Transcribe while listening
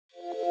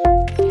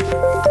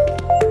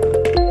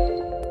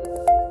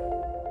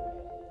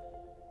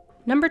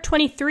Number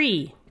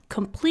 23,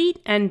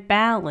 complete and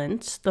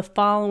balance the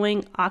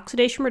following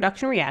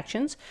oxidation-reduction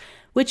reactions,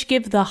 which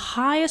give the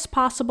highest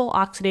possible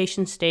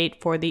oxidation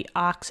state for the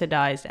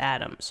oxidized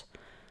atoms.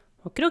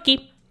 Okie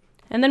dokie.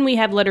 And then we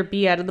have letter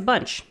B out of the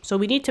bunch. So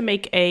we need to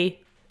make a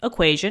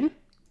equation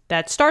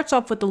that starts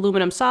off with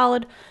aluminum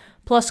solid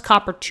plus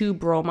copper-2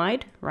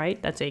 bromide,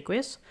 right? That's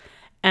aqueous.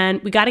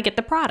 And we got to get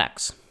the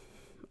products.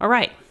 All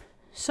right.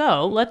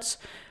 So let's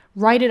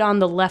write it on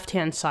the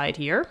left-hand side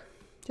here,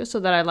 just so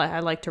that I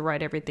like to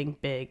write everything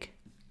big.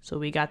 So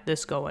we got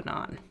this going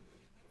on.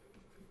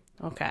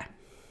 Okay.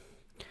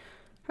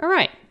 All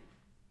right.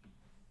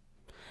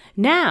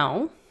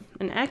 Now,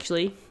 and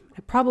actually,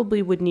 I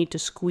probably would need to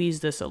squeeze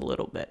this a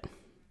little bit.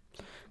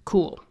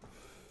 Cool.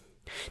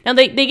 Now,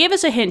 they gave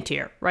us a hint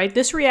here, right?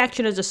 This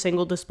reaction is a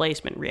single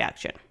displacement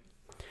reaction,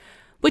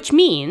 which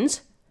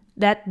means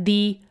that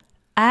the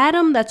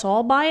atom that's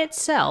all by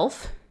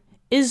itself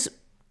is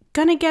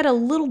going to get a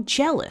little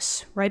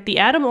jealous, right? The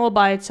atom all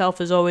by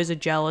itself is always a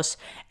jealous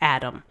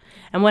atom.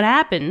 And what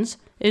happens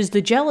is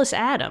the jealous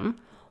atom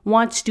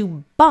wants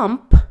to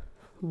bump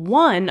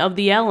one of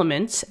the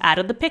elements out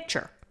of the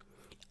picture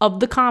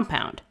of the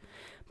compound.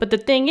 But the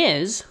thing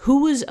is,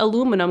 who is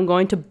aluminum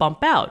going to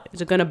bump out?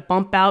 Is it going to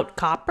bump out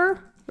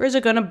copper, or is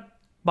it going to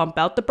bump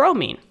out the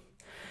bromine?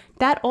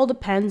 That all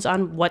depends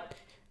on what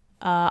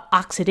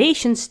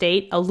oxidation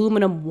state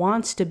aluminum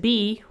wants to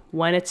be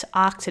when it's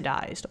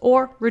oxidized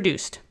or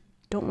reduced.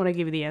 Don't want to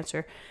give you the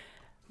answer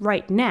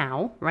right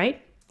now,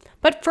 right?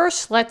 But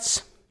first,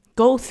 let's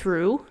go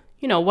through,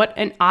 what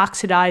an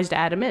oxidized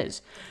atom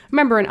is.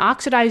 Remember, an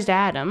oxidized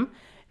atom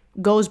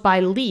goes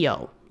by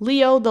Leo.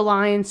 Leo the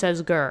lion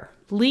says grr.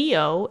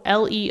 Leo,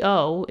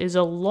 L-E-O, is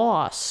a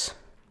loss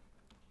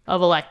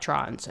of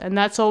electrons, and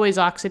that's always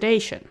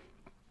oxidation.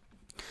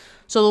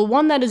 So the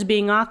one that is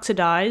being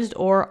oxidized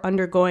or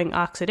undergoing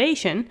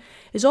oxidation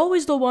is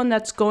always the one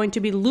that's going to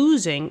be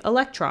losing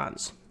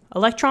electrons.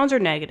 Electrons are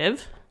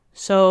negative,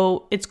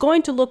 so it's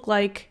going to look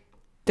like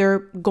they're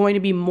going to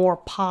be more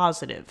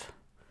positive.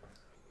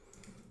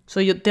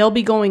 So they'll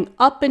be going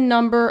up in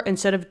number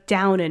instead of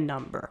down in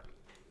number.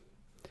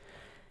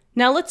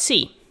 Now let's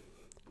see.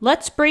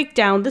 Let's break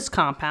down this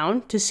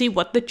compound to see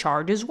what the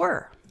charges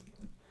were.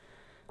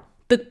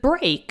 The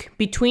break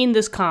between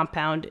this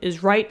compound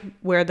is right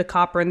where the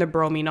copper and the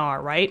bromine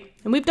are, right?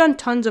 And we've done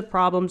tons of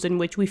problems in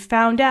which we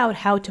found out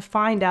how to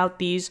find out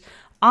these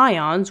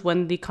ions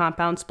when the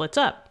compound splits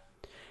up.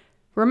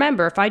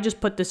 Remember, if I just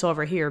put this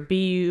over here,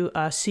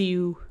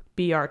 CuBr2,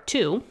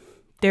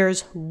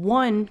 there's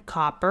 1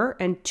 copper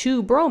and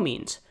 2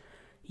 bromines.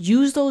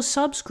 Use those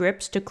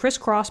subscripts to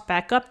crisscross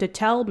back up to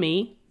tell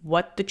me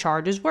what the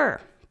charges were.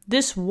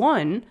 This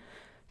 1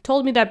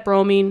 told me that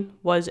bromine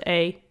was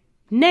a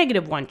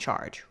 -1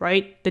 charge,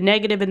 right? The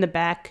negative in the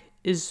back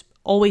is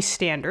always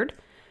standard,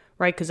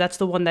 right? Because that's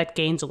the one that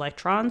gains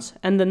electrons.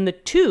 And then the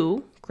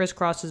 2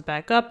 crisscrosses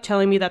back up,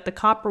 telling me that the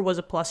copper was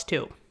a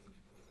 +2.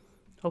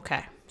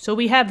 Okay, so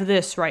we have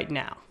this right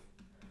now.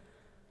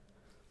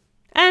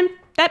 And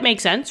that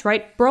makes sense,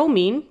 right?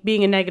 Bromine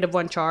being a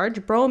 -1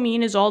 charge,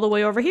 bromine is all the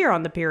way over here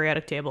on the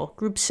periodic table,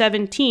 group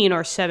 17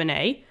 or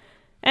 7A.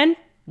 And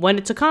when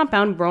it's a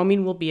compound,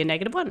 bromine will be a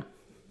 -1.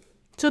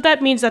 So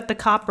that means that the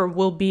copper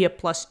will be a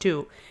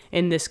 +2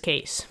 in this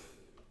case.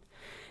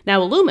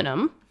 Now,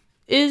 aluminum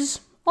is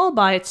all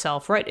by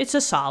itself, right? It's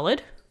a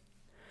solid.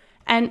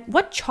 And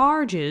what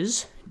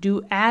charges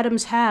do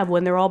atoms have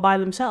when they're all by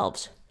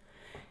themselves?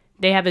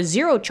 They have a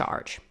 0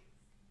 charge.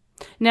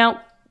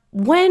 Now,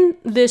 when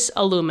this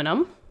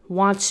aluminum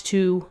wants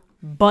to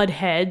butt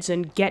heads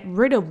and get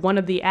rid of one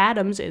of the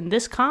atoms in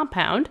this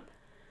compound,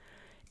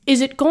 is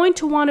it going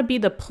to want to be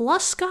the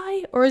plus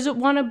guy, or is it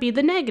want to be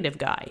the negative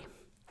guy?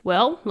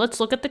 Well, let's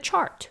look at the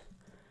chart.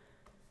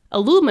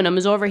 Aluminum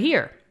is over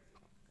here.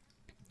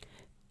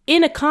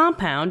 In a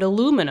compound,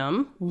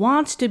 aluminum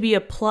wants to be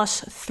a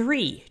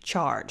 +3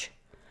 charge.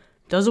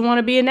 Doesn't want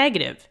to be a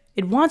negative.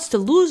 It wants to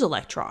lose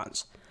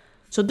electrons.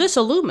 So this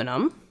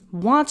aluminum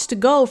wants to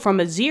go from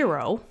a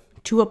 0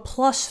 to a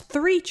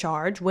 +3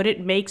 charge when it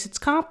makes its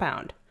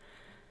compound.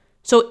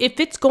 So if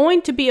it's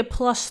going to be a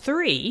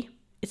 +3,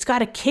 it's got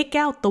to kick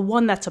out the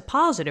one that's a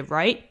positive,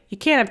 right? You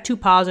can't have 2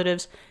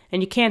 positives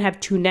and you can't have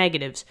 2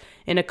 negatives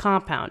in a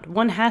compound.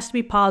 One has to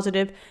be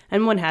positive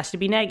and one has to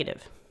be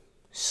negative.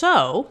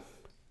 So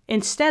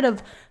instead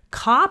of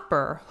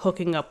copper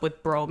hooking up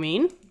with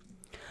bromine,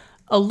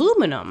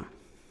 aluminum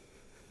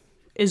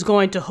is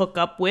going to hook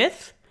up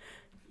with,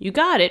 you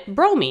got it,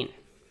 bromine,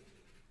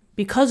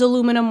 because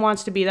aluminum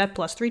wants to be that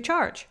 +3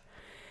 charge.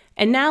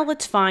 And now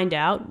let's find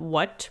out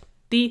what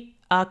the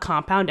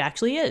compound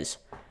actually is.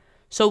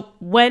 So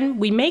when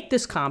we make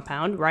this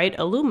compound, right,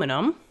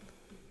 aluminum,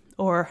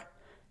 or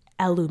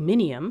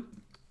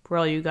aluminium, for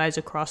all you guys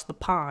across the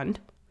pond,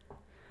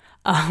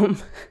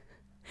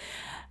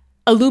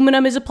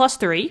 aluminum is a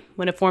 +3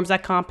 when it forms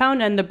that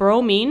compound, and the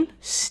bromine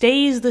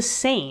stays the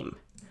same.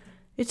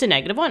 It's a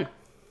 -1.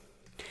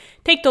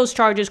 take those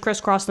charges,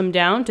 crisscross them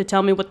down to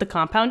tell me what the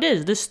compound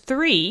is. This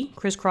 3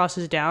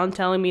 crisscrosses down,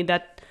 telling me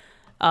that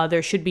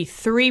there should be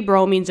 3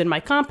 bromines in my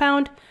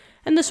compound,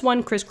 and this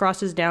 1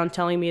 crisscrosses down,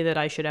 telling me that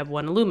I should have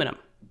 1 aluminum.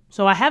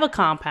 So I have a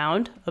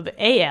compound of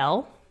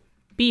AlBr3.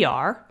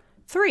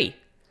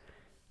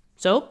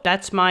 So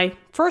that's my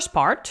first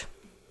part.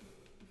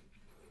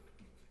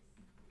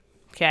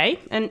 Okay,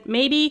 and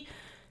maybe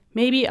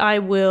I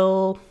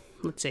will,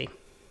 let's see.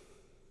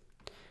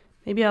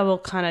 Maybe I will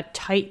kind of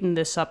tighten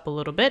this up a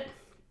little bit,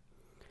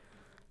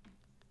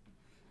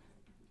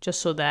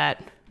 just so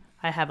that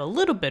I have a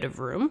little bit of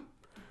room.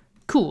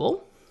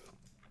 Cool.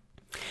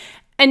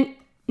 And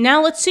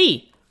now let's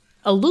see.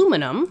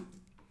 Aluminum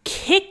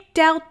kicked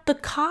out the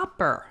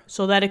copper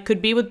so that it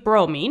could be with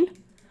bromine.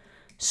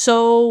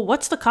 So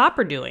what's the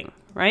copper doing,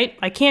 right?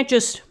 I can't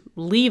just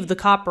leave the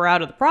copper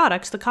out of the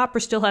products. The copper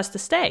still has to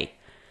stay.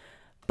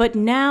 But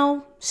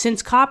now,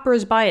 since copper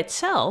is by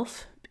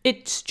itself,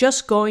 it's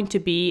just going to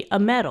be a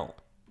metal.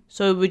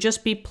 So it would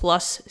just be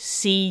plus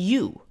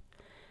Cu.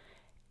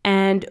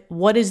 And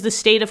what is the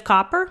state of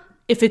copper?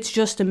 If it's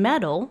just a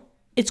metal,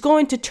 it's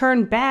going to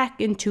turn back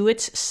into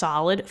its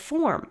solid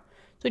form.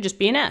 So it'd just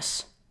be an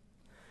S.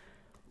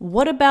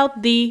 What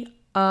about the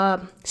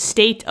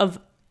state of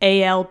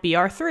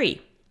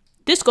AlBr3?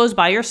 This goes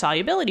by your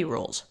solubility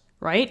rules,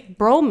 right?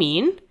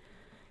 Bromine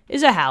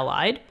is a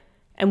halide,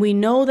 and we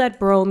know that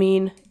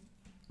bromine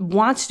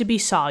wants to be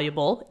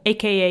soluble,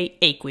 aka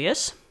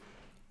aqueous,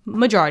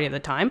 majority of the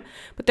time.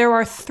 But there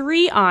are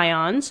 3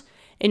 ions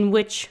in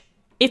which,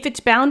 if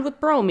it's bound with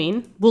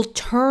bromine, will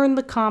turn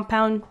the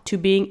compound to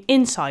being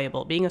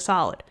insoluble, being a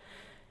solid.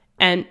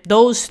 And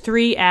those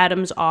 3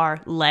 atoms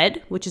are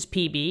lead, which is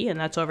Pb, and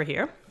that's over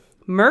here,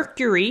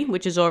 mercury,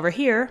 which is over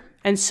here,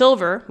 and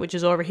silver, which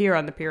is over here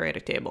on the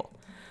periodic table.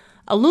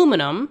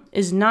 Aluminum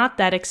is not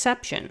that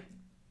exception.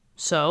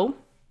 So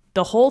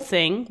the whole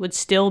thing would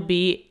still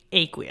be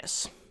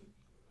aqueous.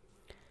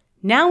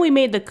 Now we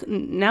made the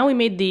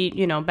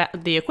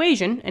the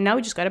equation, and now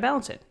we just got to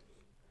balance it.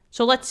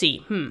 So let's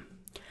see.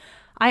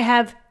 I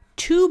have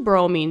 2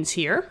 bromines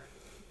here,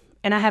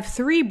 and I have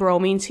 3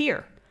 bromines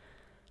here.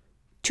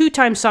 2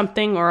 times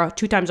something, or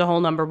 2 times a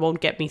whole number,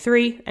 won't get me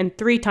 3, and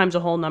 3 times a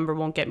whole number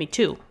won't get me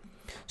 2.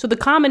 So the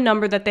common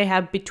number that they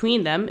have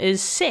between them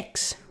is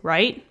 6,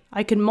 right?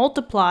 I can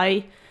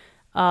multiply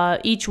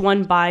each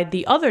one by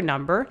the other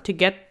number to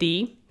get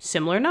the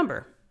similar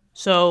number.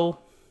 So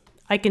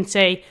I can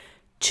say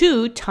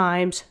 2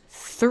 times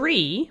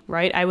 3,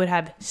 right? I would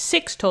have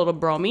 6 total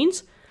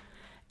bromines.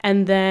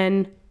 And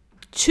then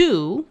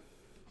 2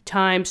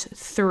 times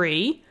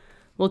 3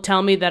 will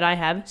tell me that I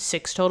have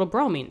 6 total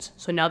bromines.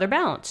 So now they're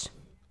balanced.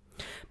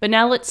 But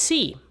now let's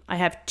see. I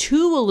have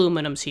 2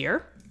 aluminums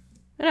here,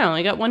 and I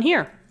only got 1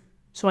 here.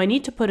 So I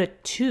need to put a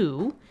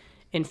 2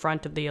 in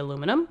front of the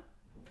aluminum.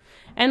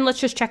 And let's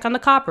just check on the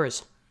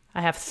coppers.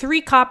 I have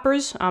 3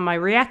 coppers on my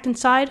reactant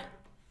side,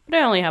 but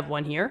I only have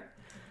 1 here.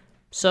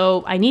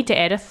 So I need to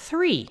add a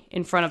 3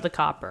 in front of the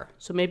copper.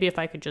 So maybe if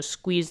I could just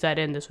squeeze that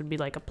in, this would be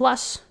like a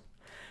plus.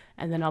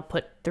 And then I'll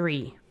put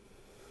 3.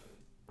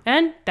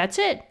 And that's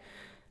it.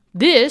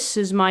 This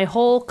is my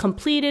whole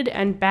completed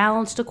and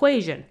balanced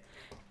equation.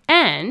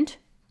 And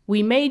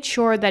we made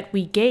sure that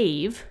we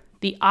gave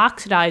the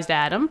oxidized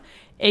atom,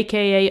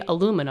 aka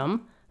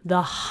aluminum,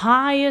 the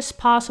highest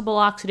possible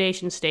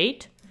oxidation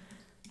state.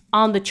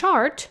 On the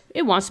chart,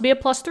 it wants to be a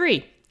plus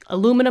 3.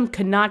 Aluminum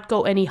cannot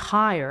go any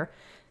higher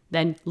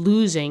than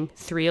losing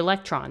 3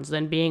 electrons,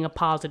 than being a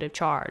positive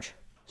charge.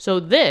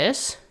 So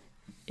this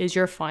is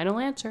your final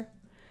answer.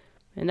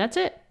 And that's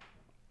it.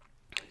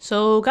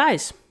 So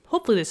guys,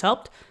 hopefully this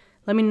helped.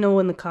 Let me know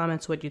in the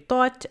comments what you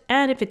thought.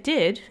 And if it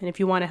did, and if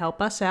you want to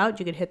help us out,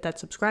 you could hit that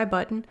subscribe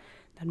button.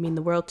 That'd mean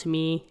the world to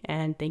me.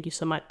 And thank you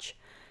so much.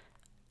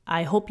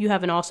 I hope you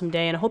have an awesome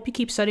day, and I hope you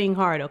keep studying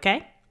hard,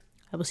 okay?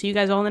 I will see you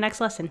guys all in the next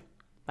lesson.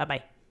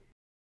 Bye-bye.